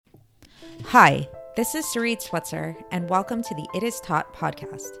Hi, this is Sarit Switzer, and welcome to the It Is Taught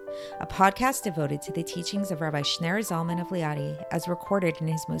podcast, a podcast devoted to the teachings of Rabbi Shneur Zalman of Liadi as recorded in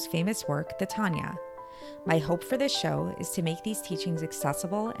his most famous work, the Tanya. My hope for this show is to make these teachings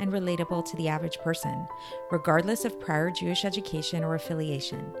accessible and relatable to the average person, regardless of prior Jewish education or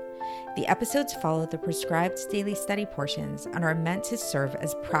affiliation. The episodes follow the prescribed daily study portions and are meant to serve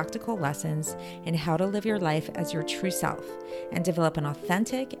as practical lessons in how to live your life as your true self and develop an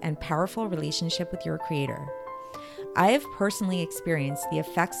authentic and powerful relationship with your Creator. I have personally experienced the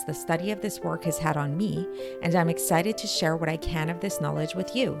effects the study of this work has had on me, and I'm excited to share what I can of this knowledge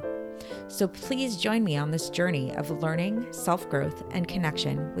with you. So please join me on this journey of learning, self-growth, and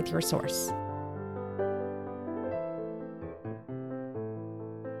connection with your source.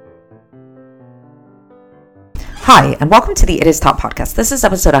 Hi, and welcome to the It Is Taught podcast. This is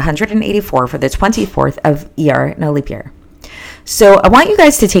episode 184 for the 24th of Iyar in a leap year. So I want you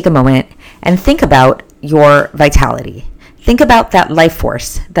guys to take a moment and think about your vitality. Think about that life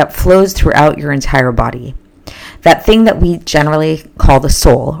force that flows throughout your entire body. That thing that we generally call the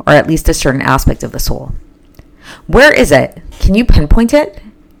soul, or at least a certain aspect of the soul. Where is it? Can you pinpoint it?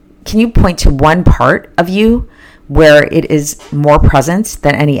 Can you point to one part of you where it is more present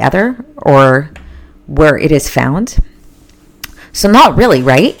than any other, or where it is found? So not really,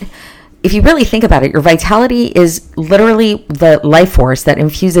 right? If you really think about it, your vitality is literally the life force that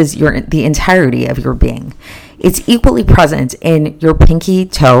infuses the entirety of your being. It's equally present in your pinky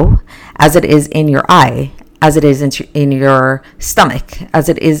toe as it is in your eye, as it is in your stomach, as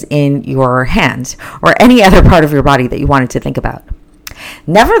it is in your hand, or any other part of your body that you wanted to think about.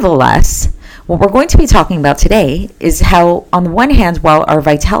 Nevertheless, what we're going to be talking about today is how, on the one hand, while our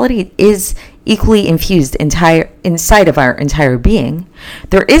vitality is equally infused inside of our entire being,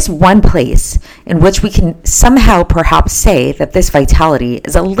 there is one place in which we can somehow perhaps say that this vitality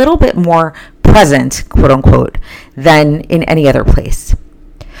is a little bit more present, quote unquote, than in any other place.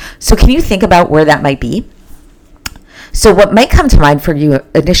 So can you think about where that might be? So what might come to mind for you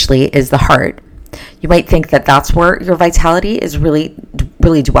initially is the heart. You might think that that's where your vitality is really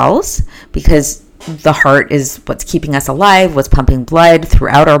dwells, because the heart is what's keeping us alive, what's pumping blood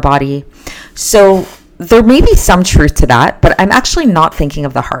throughout our body. So there may be some truth to that, but I'm actually not thinking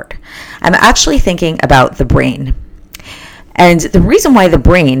of the heart. I'm actually thinking about the brain. And the reason why the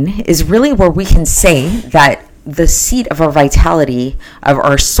brain is really where we can say that the seat of our vitality, of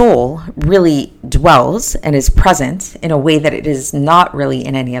our soul, really dwells and is present in a way that it is not really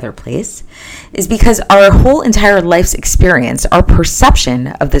in any other place, is because our whole entire life's experience, our perception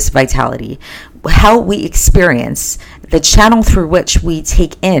of this vitality, how we experience, the channel through which we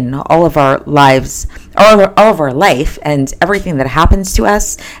take in all of our lives, all of our life and everything that happens to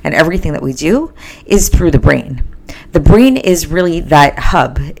us and everything that we do, is through the brain. The brain is really that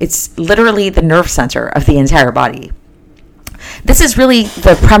hub. It's literally the nerve center of the entire body. This is really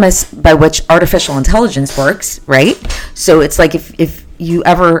the premise by which artificial intelligence works, right? So it's like if you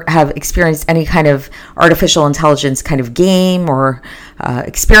ever have experienced any kind of artificial intelligence kind of game or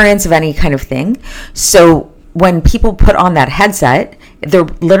experience of any kind of thing. So when people put on that headset, they're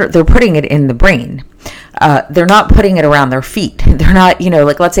putting it in the brain. They're not putting it around their feet. They're not,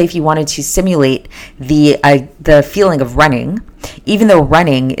 like let's say if you wanted to simulate the feeling of running, even though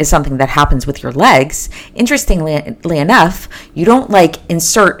running is something that happens with your legs, interestingly enough, you don't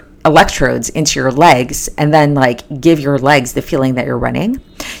insert electrodes into your legs and then give your legs the feeling that you're running.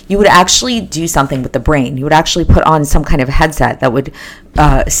 You would actually do something with the brain. You would actually put on some kind of headset that would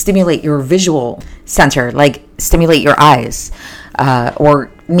stimulate your visual center, stimulate your eyes, or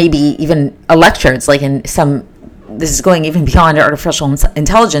maybe even electrodes, this is going even beyond artificial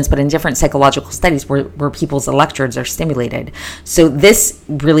intelligence, but in different psychological studies where people's electrodes are stimulated. So this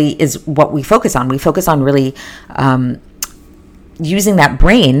really is what we focus on. We focus on really using that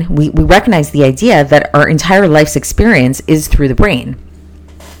brain. We recognize the idea that our entire life's experience is through the brain.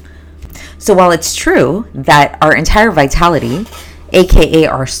 So while it's true that our entire vitality, aka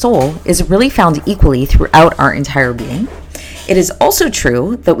our soul, is really found equally throughout our entire being, it is also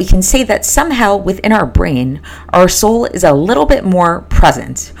true that we can say that somehow within our brain, our soul is a little bit more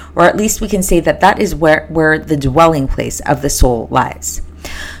present, or at least we can say that that is where the dwelling place of the soul lies.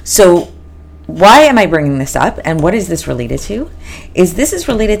 So why am I bringing this up, and what is this related to? This is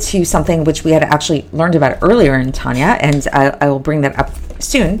related to something which we had actually learned about earlier in Tanya, and I will bring that up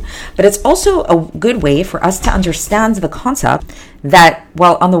soon. But it's also a good way for us to understand the concept that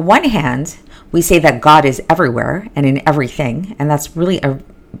while on the one hand, we say that God is everywhere and in everything, and that's really a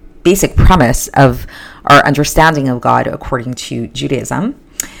basic premise of our understanding of God according to Judaism.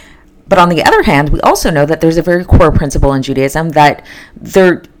 But on the other hand, we also know that there's a very core principle in Judaism that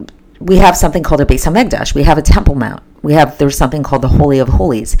there we have something called a Beis HaMikdash. We have a Temple Mount. There's something called the Holy of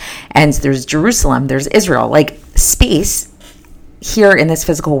Holies. And there's Jerusalem. There's Israel. Like, space here in this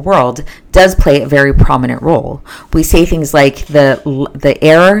physical world does play a very prominent role. We say things like the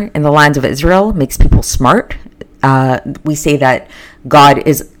air in the land of Israel makes people smart. We say that God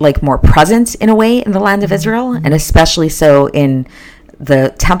is like more present in a way in the land of Israel, and especially so in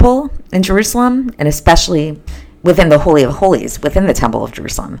the temple in Jerusalem, and especially within the Holy of Holies, within the Temple of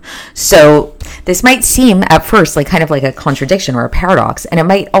Jerusalem. So this might seem at first like kind of like a contradiction or a paradox, and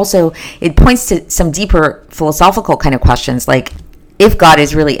it points to some deeper philosophical kind of questions, like, if God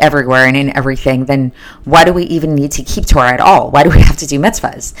is really everywhere and in everything, then why do we even need to keep Torah at all? Why do we have to do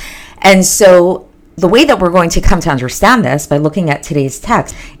mitzvahs? And so the way that we're going to come to understand this by looking at today's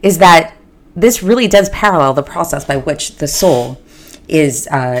text is that this really does parallel the process by which the soul is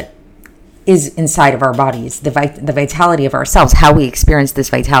inside of our bodies, the vitality of ourselves, how we experience this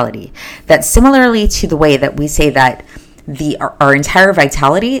vitality. That similarly to the way that we say that our entire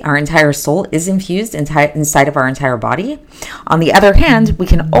vitality, our entire soul is infused inside of our entire body. On the other hand, we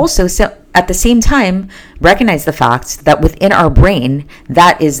can also at the same time recognize the fact that within our brain,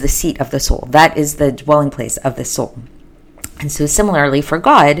 that is the seat of the soul. That is the dwelling place of the soul. And so similarly for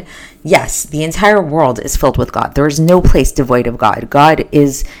God, yes, the entire world is filled with God. There is no place devoid of God. God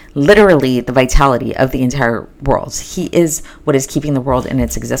is literally the vitality of the entire world. He is what is keeping the world in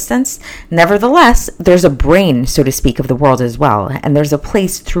its existence. Nevertheless, there's a brain, so to speak, of the world as well. And there's a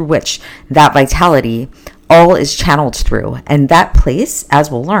place through which that vitality all is channeled through. And that place,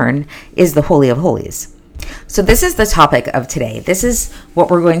 as we'll learn, is the Holy of Holies. So this is the topic of today. This is what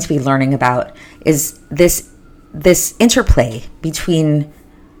we're going to be learning about, is this interplay between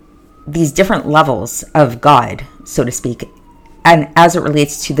these different levels of God, so to speak, and as it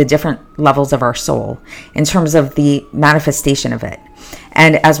relates to the different levels of our soul in terms of the manifestation of it.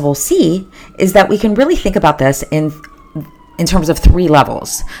 And as we'll see, is that we can really think about this in terms of three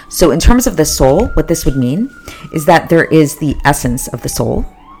levels. So in terms of the soul, what this would mean is that there is the essence of the soul,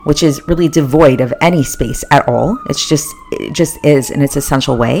 which is really devoid of any space at all. It just is in its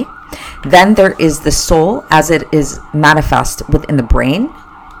essential way. Then there is the soul as it is manifest within the brain,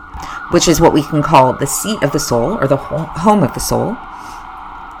 which is what we can call the seat of the soul or the home of the soul.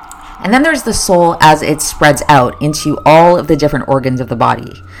 And then there's the soul as it spreads out into all of the different organs of the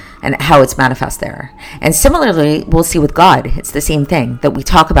body and how it's manifest there. And similarly, we'll see with God, it's the same thing, that we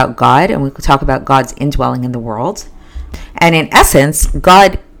talk about God and we talk about God's indwelling in the world. And in essence,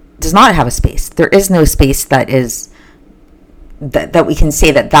 God does not have a space. There is no space that we can say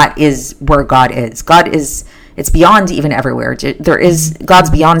that is where God is. It's beyond even everywhere. God's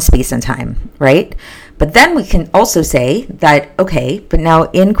beyond space and time, right? But then we can also say that, okay, but now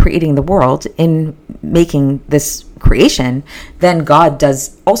in creating the world, in making this creation, then God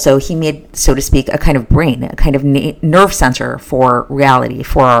does also, he made, so to speak, a kind of brain, a kind of nerve center for reality,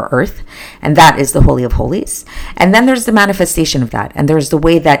 for our earth. And that is the Holy of Holies. And then there's the manifestation of that. And there's the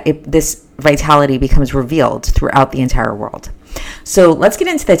way that this vitality becomes revealed throughout the entire world. So let's get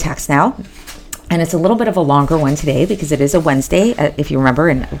into the text now. And it's a little bit of a longer one today because it is a Wednesday. If you remember,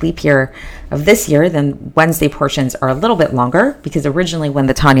 in a leap year of this year, then Wednesday portions are a little bit longer because originally when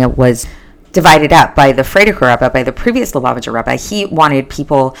the Tanya was divided up by the Frierdiker Rebbe, by the previous Lubavitcher Rebbe, he wanted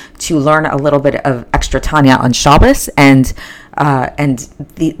people to learn a little bit of extra Tanya on Shabbos, and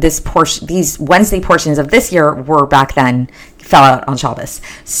these Wednesday portions of this year were back then fell out on Shabbos.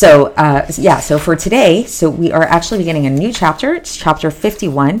 So so for today, so we are actually beginning a new chapter. It's chapter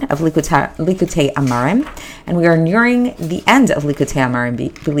 51 of Likutei Amarim, and we are nearing the end of Likutei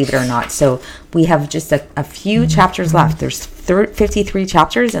Amarim, believe it or not. So we have just a few chapters left. There's 53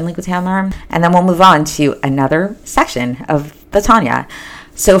 chapters in Likutei Amarim, and then we'll move on to another section of the Tanya.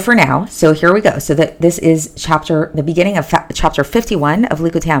 So for now, so here we go. So this is the beginning of chapter 51 of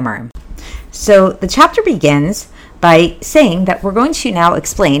Likutei Amarim. So the chapter begins by saying that we're going to now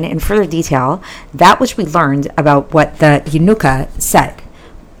explain in further detail that which we learned about what the Yenuka said.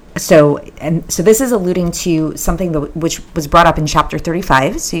 So this is alluding to something which was brought up in chapter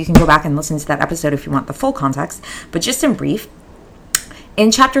 35. So you can go back and listen to that episode if you want the full context. But just in brief, in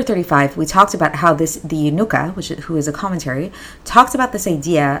chapter 35, we talked about how the Yenuka, who is a commentary, talked about this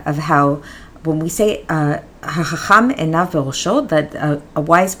idea of how when we say hacham enav b'rosho, that a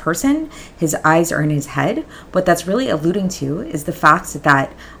wise person, his eyes are in his head, what that's really alluding to is the fact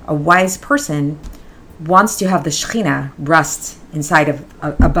that a wise person wants to have the Shekhinah rest inside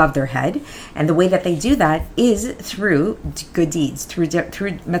above their head, and the way that they do that is through good deeds, through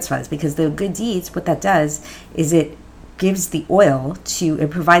mitzvahs, because the good deeds, what that does is it provides the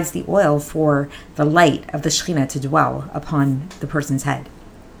oil for the light of the Shekhinah to dwell upon the person's head.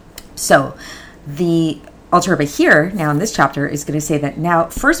 So the Alter Rebbe here, now in this chapter, is going to say that now,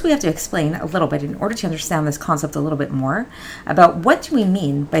 first we have to explain a little bit, in order to understand this concept a little bit more, about what do we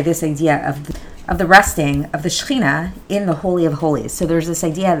mean by this idea of the resting of the Shekhinah in the Holy of Holies. So there's this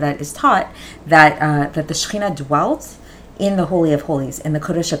idea that is taught that that the Shekhinah dwelt in the Holy of Holies, in the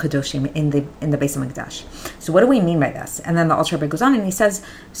Kodesh HaKadoshim, in the Beis HaMikdash. So what do we mean by this? And then the Alter Rebbe goes on and he says,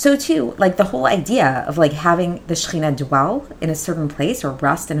 so too, like the whole idea of like having the Shekhinah dwell in a certain place or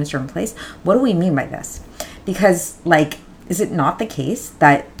rest in a certain place, what do we mean by this? Because like, is it not the case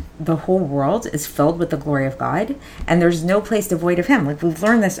that the whole world is filled with the glory of God and there's no place devoid of Him? Like we've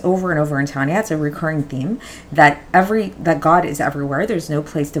learned this over and over in Tanya. It's a recurring theme that God is everywhere. There's no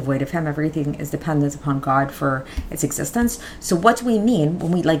place devoid of Him. Everything is dependent upon God for its existence. So what do we mean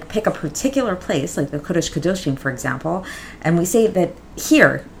when we like pick a particular place, like the Kodesh Kadoshim, for example, and we say that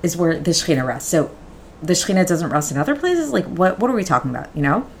here is where the Shekhinah rests? So the Shekhinah doesn't rest in other places? Like what are we talking about, you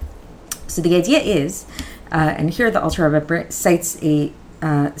know? So the idea is, and here the Alter Rebbe cites a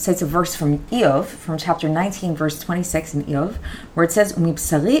verse from Iyov, from chapter 19, verse 26 in Iyov, where it says,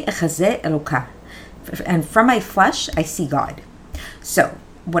 "Umibsari echazeh Eloka," and from my flesh I see God. So,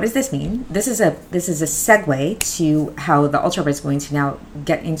 what does this mean? This is a segue to how the Alter Rebbe is going to now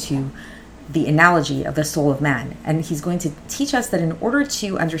get into the analogy of the soul of man, and he's going to teach us that in order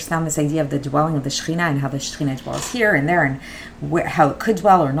to understand this idea of the dwelling of the Shekhinah and how the Shekhinah dwells here and there, and how it could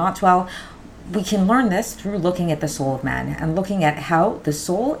dwell or not dwell, we can learn this through looking at the soul of man and looking at how the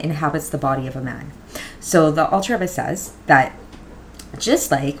soul inhabits the body of a man. So the Alter Rebbe says that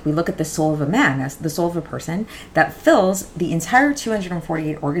just like we look at the soul of a man as the soul of a person that fills the entire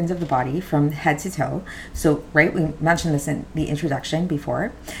 248 organs of the body from head to toe. So, right, we mentioned this in the introduction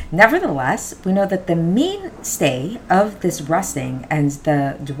before. Nevertheless, we know that the mainstay of this resting and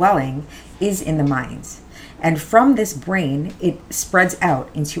the dwelling is in the mind. And from this brain, it spreads out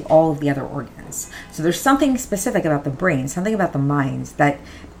into all of the other organs. So there's something specific about the brain, something about the mind, that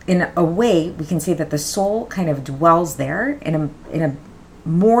in a way we can say that the soul kind of dwells there in a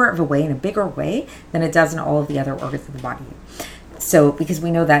more of a way, in a bigger way than it does in all of the other organs of the body. So because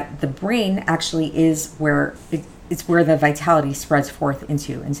we know that the brain actually is where it's where the vitality spreads forth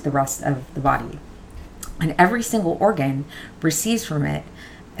into the rest of the body. And every single organ receives from it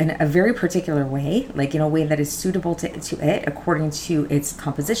in a very particular way, like in a way that is suitable to it, according to its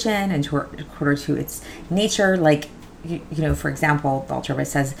composition and according to its nature. Like, you know, for example, the Alter Rebbe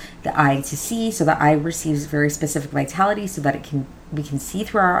says the eye to see, so the eye receives very specific vitality so that we can see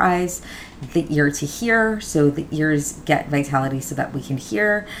through our eyes. The ear to hear, so the ears get vitality so that we can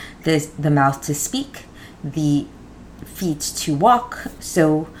hear. The mouth to speak, the feet to walk.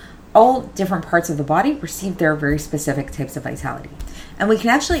 So all different parts of the body receive their very specific types of vitality. And we can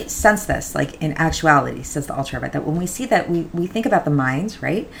actually sense this, like in actuality, says the Alter Rebbe, that when we see that, we think about the mind,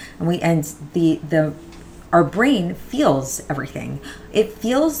 right? And our brain feels everything. It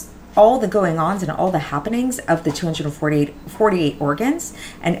feels all the going-ons and all the happenings of the 248 organs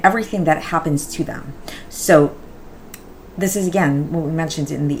and everything that happens to them. So this is, again, what we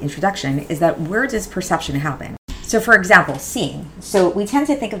mentioned in the introduction, is that where does perception happen? So for example, seeing. So we tend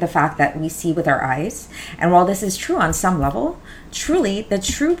to think of the fact that we see with our eyes. And while this is true on some level, truly the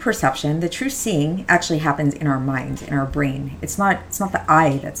true perception, the true seeing actually happens in our mind, in our brain. It's not the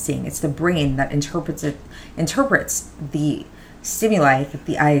eye that's seeing, it's the brain that interprets the stimuli that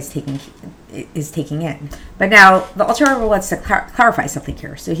the eye is taking in. But now the Alter Rebbe wants to clarify something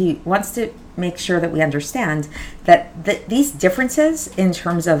here. So he wants to make sure that we understand that these differences in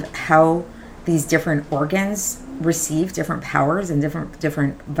terms of how these different organs receive different powers and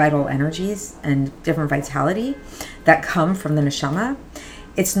different vital energies and different vitality that come from the neshama.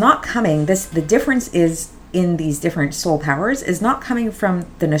 It's not coming, the difference is in these different soul powers is not coming from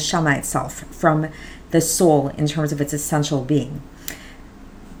the neshama itself, from the soul in terms of its essential being.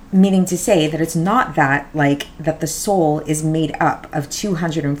 Meaning to say that it's not that the soul is made up of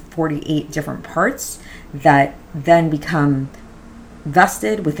 248 different parts that then become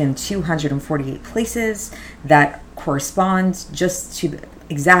vested within 248 places that correspond just to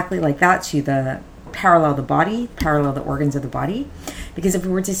exactly like that to the parallel the organs of the body. Because if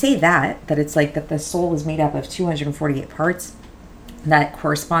we were to say that it's like that the soul is made up of 248 parts that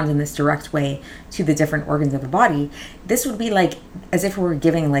correspond in this direct way to the different organs of the body, this would be like as if we were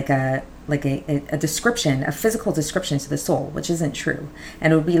giving like a description, a physical description to the soul, which isn't true.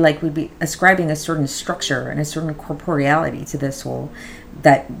 And it would be like we'd be ascribing a certain structure and a certain corporeality to the soul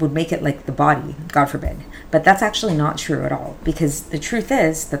that would make it like the body, God forbid. But that's actually not true at all, because the truth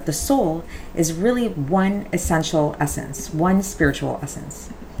is that the soul is really one essential essence, one spiritual essence,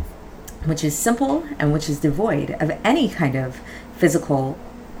 which is simple and which is devoid of any kind of physical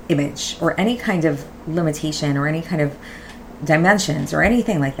image or any kind of limitation or any kind of dimensions or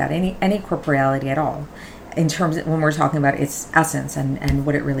anything like that, any corporeality at all, in terms of when we're talking about its essence and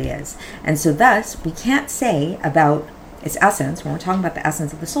what it really is. And so thus we can't say about its essence, when we're talking about the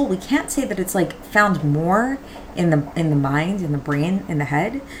essence of the soul, we can't say that it's like found more in the mind, in the brain, in the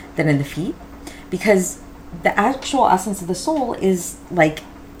head than in the feet, because the actual essence of the soul is like,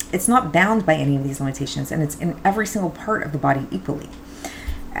 it's not bound by any of these limitations, and it's in every single part of the body equally.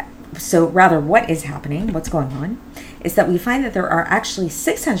 So rather, what is happening, what's going on, is that we find that there are actually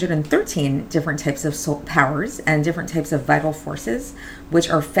 613 different types of soul powers and different types of vital forces which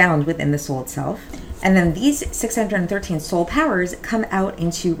are found within the soul itself. And then these 613 soul powers come out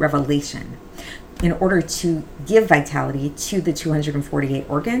into revelation in order to give vitality to the 248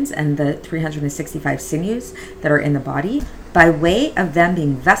 organs and the 365 sinews that are in the body, by way of them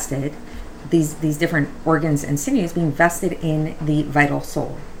being vested, these different organs and sinews being vested in the vital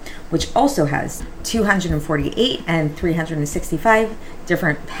soul, which also has 248 and 365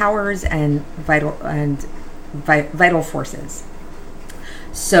 different powers and vital forces.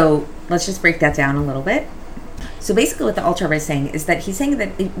 So let's just break that down a little bit. So basically what the Alter Rebbe is saying is that he's saying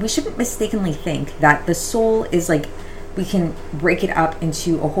that we shouldn't mistakenly think that the soul is like, we can break it up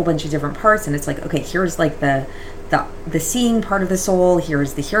into a whole bunch of different parts, and it's like, okay, here's like the seeing part of the soul,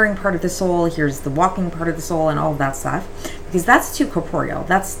 here's the hearing part of the soul, here's the walking part of the soul, and all of that stuff, because that's too corporeal,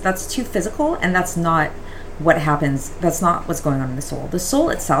 that's too physical, and that's not what happens, that's not what's going on in the soul. The soul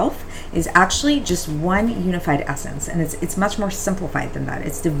itself is actually just one unified essence, and it's much more simplified than that.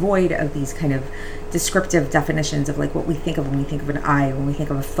 It's devoid of these kind of descriptive definitions of like what we think of when we think of an eye, when we think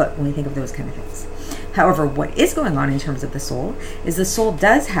of a foot, when we think of those kind of things. However, what is going on in terms of the soul is the soul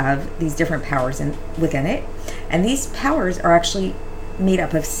does have these different powers within it, and these powers are actually made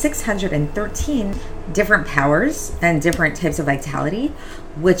up of 613 different powers and different types of vitality,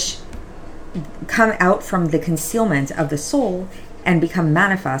 which come out from the concealment of the soul and become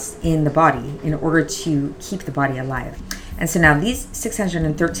manifest in the body in order to keep the body alive. And so now these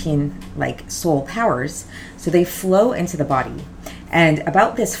 613 like soul powers, so they flow into the body. And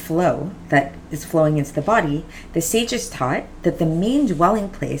about this flow that is flowing into the body, the sages taught that the main dwelling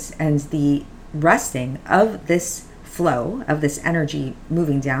place and the resting of this flow, of this energy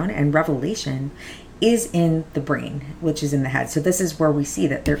moving down and revelation, is in the brain, which is in the head. So this is where we see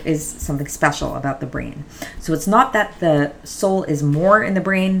that there is something special about the brain. So it's not that the soul is more in the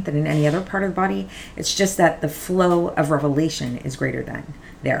brain than in any other part of the body. It's just that the flow of revelation is greater than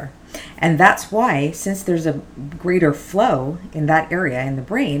there. And that's why, since there's a greater flow in that area in the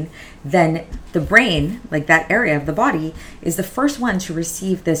brain, then the brain, like that area of the body, is the first one to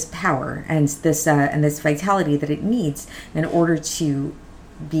receive this power and this vitality that it needs in order to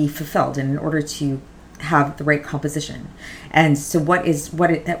be fulfilled and in order to have the right composition. And so how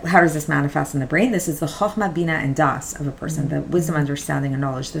does this manifest in the brain? This is the Chokhmah, Bina, and Das of a person, the wisdom, understanding, and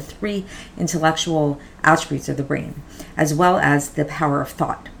knowledge, the three intellectual attributes of the brain, as well as the power of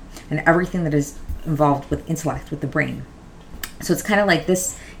thought and everything that is involved with intellect, with the brain. So it's kind of like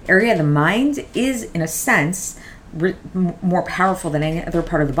this area of the mind is, in a sense, more powerful than any other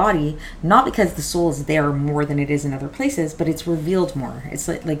part of the body, not because the soul is there more than it is in other places, but it's revealed more. It's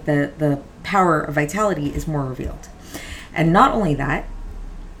like the power of vitality is more revealed. And not only that,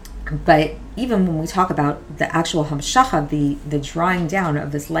 but even when we talk about the actual hamshacha, the drawing down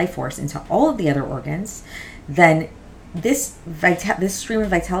of this life force into all of the other organs, then this stream of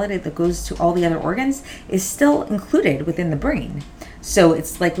vitality that goes to all the other organs is still included within the brain. So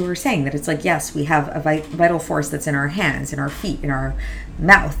it's like we were saying, that it's like, yes, we have a vital force that's in our hands, in our feet, in our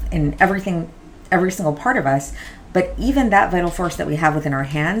mouth, in everything, every single part of us. But even that vital force that we have within our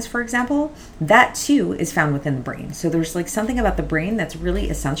hands, for example, that too is found within the brain. So there's like something about the brain that's really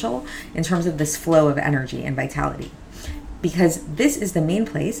essential in terms of this flow of energy and vitality, because this is the main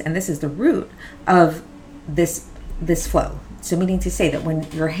place and this is the root of this flow. So meaning to say that when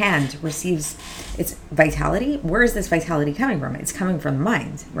your hand receives its vitality, where is this vitality coming from? It's coming from the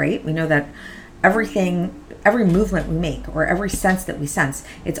mind, right? We know that every movement we make or every sense that we sense,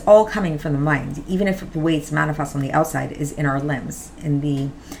 it's all coming from the mind, even if the way it's manifest on the outside is in our limbs, in the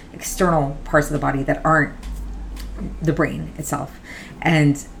external parts of the body that aren't the brain itself.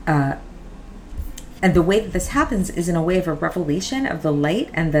 And the way that this happens is in a way of a revelation of the light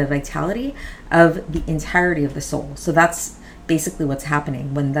and the vitality of the entirety of the soul. So that's basically what's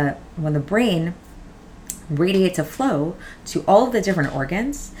happening when the brain radiates a flow to all of the different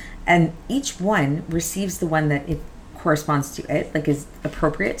organs, and each one receives the one that it corresponds to it, like is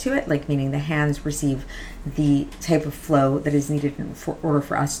appropriate to it, like meaning the hands receive the type of flow that is needed in order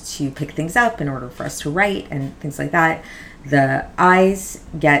for us to pick things up, in order for us to write and things like that. The eyes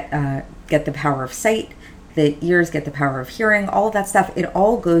get the power of sight. The ears get the power of hearing. All of that stuff, it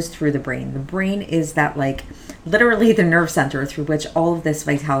all goes through the brain. The brain is that, like, literally the nerve center through which all of this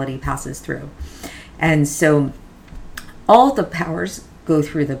vitality passes through. And so all the powers go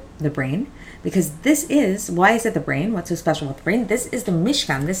through the brain, because this is, why is it the brain? What's so special about the brain? This is the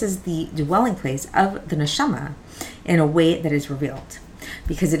mishkan. This is the dwelling place of the neshama in a way that is revealed.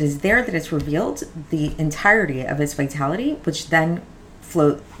 Because it is there that it's revealed the entirety of its vitality, which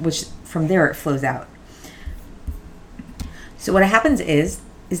from there it flows out. So what happens is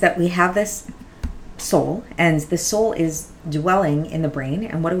that we have this soul, and the soul is dwelling in the brain.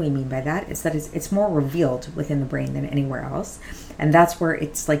 And what do we mean by that? It's that it's more revealed within the brain than anywhere else. And that's where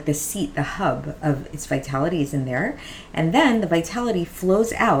it's like the seat, the hub of its vitality is in there. And then the vitality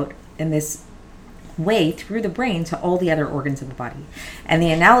flows out in this way through the brain to all the other organs of the body. And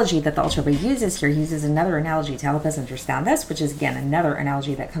the analogy that the Alter Rebbe uses here, he uses another analogy to help us understand this, which is, again, another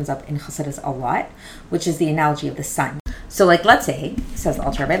analogy that comes up in Chassidus a lot, which is the analogy of the sun. So, like, let's say, says the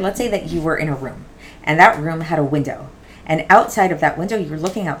Alter Rebbe, let's say that you were in a room, and that room had a window. And outside of that window, you're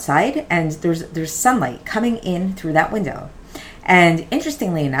looking outside, and there's sunlight coming in through that window. And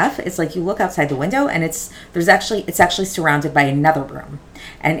interestingly enough, it's like you look outside the window, and it's actually surrounded by another room.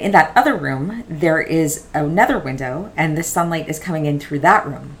 And in that other room, there is another window, and the sunlight is coming in through that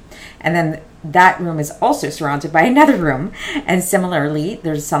room. And then that room is also surrounded by another room, and similarly,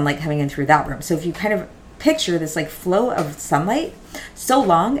 there's sunlight coming in through that room. So if you kind of picture this like flow of sunlight, so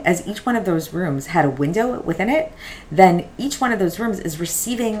long as each one of those rooms had a window within it, then each one of those rooms is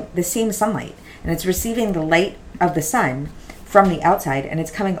receiving the same sunlight, and it's receiving the light of the sun from the outside, and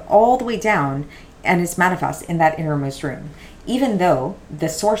it's coming all the way down, and it's manifest in that innermost room, even though the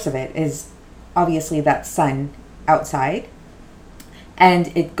source of it is obviously that sun outside,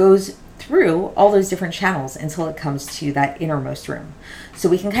 and it goes through all those different channels until it comes to that innermost room. So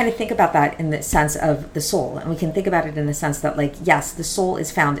we can kind of think about that in the sense of the soul, and we can think about it in the sense that, like, yes, the soul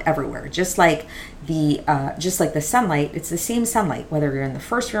is found everywhere, just like the sunlight. It's the same sunlight, whether you're in the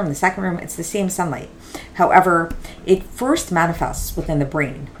first room, the second room, it's the same sunlight. However, it first manifests within the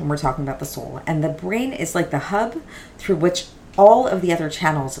brain when we're talking about the soul, and the brain is like the hub through which all of the other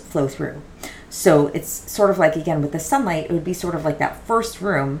channels flow through. So it's sort of like, again, with the sunlight, it would be sort of like that first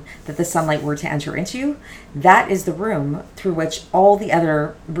room that the sunlight were to enter into. That is the room through which all the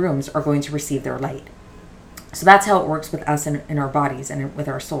other rooms are going to receive their light. So that's how it works with us in our bodies and with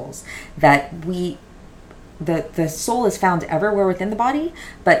our souls. That the soul is found everywhere within the body,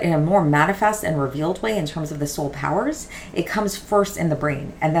 but in a more manifest and revealed way in terms of the soul powers, it comes first in the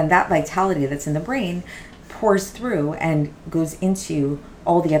brain. And then that vitality that's in the brain pours through and goes into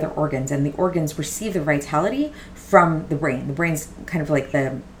all the other organs, and the organs receive the vitality from the brain. The brain's kind of like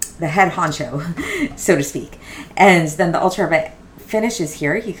the head honcho, so to speak. And then the Alter Rebbe finishes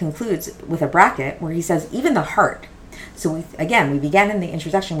here. He concludes with a bracket where he says, even the heart. So we began in the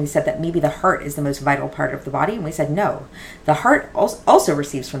introduction, we said that maybe the heart is the most vital part of the body, and we said no. The heart also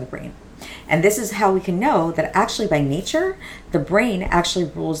receives from the brain. And this is how we can know that actually by nature, the brain actually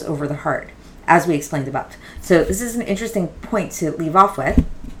rules over the heart, as we explained above. So this is an interesting point to leave off with,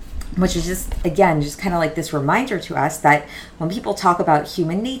 which is just kind of like this reminder to us that when people talk about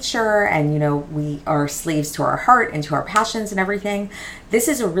human nature and, we are slaves to our heart and to our passions and everything, this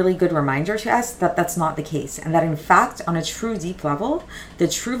is a really good reminder to us that that's not the case. And that in fact, on a true deep level, the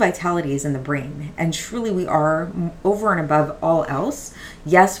true vitality is in the brain. And truly we are, over and above all else,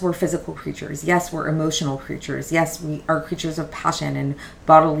 yes, we're physical creatures. Yes, we're emotional creatures. Yes, we are creatures of passion and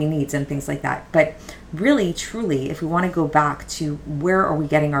bodily needs and things like that. But really, truly, if we want to go back to where are we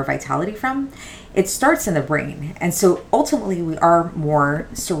getting our vitality from, it starts in the brain. And so ultimately we are more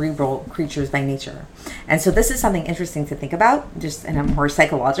cerebral creatures by nature. And so this is something interesting to think about, just in a more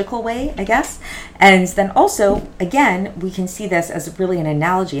psychological way, I guess. And then also, again, we can see this as really an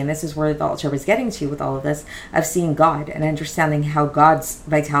analogy, and this is where the Alter was getting to with all of this, of seeing God and understanding how God's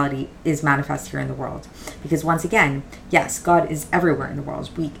vitality is manifest here in the world. Because once again, yes, God is everywhere in the world.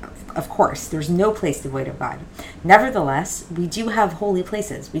 Of course, there's no place devoid of God. Nevertheless, we do have holy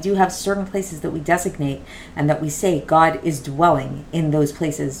places. We do have certain places that we designate and that we say God is dwelling in those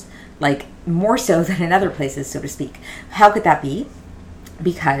places, like more so than in other places, so to speak. How could that be?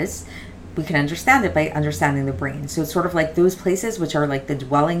 Because we can understand it by understanding the brain. So it's sort of like those places which are like the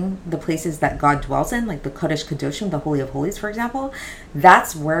places that God dwells in, like the Kodesh Kadoshim, the Holy of Holies, for example.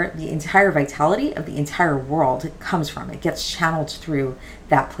 That's where the entire vitality of the entire world comes from. It gets channeled through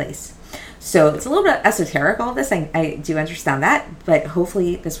that place. So it's a little bit esoteric, all of this. I do understand that, but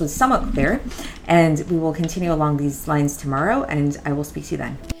hopefully this was somewhat clear. And we will continue along these lines tomorrow, and I will speak to you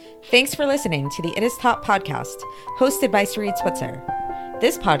then. Thanks for listening to the It Is Taught podcast, hosted by Sarit Switzer.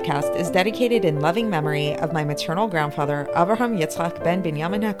 This podcast is dedicated in loving memory of my maternal grandfather, Avraham Yitzchak ben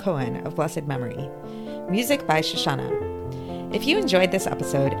Binyamin HaKohen of blessed memory. Music by Shoshana. If you enjoyed this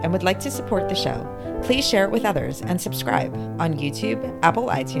episode and would like to support the show, please share it with others and subscribe on YouTube, Apple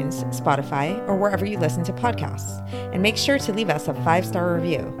iTunes, Spotify, or wherever you listen to podcasts. And make sure to leave us a 5-star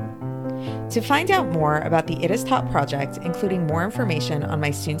review. To find out more about the It Is Taught project, including more information on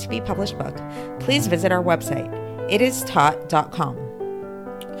my soon-to-be published book, please visit our website, itistaught.com.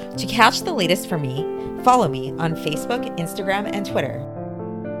 To catch the latest from me, follow me on Facebook, Instagram, and Twitter.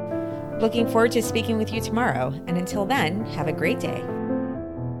 Looking forward to speaking with you tomorrow, and until then, have a great day.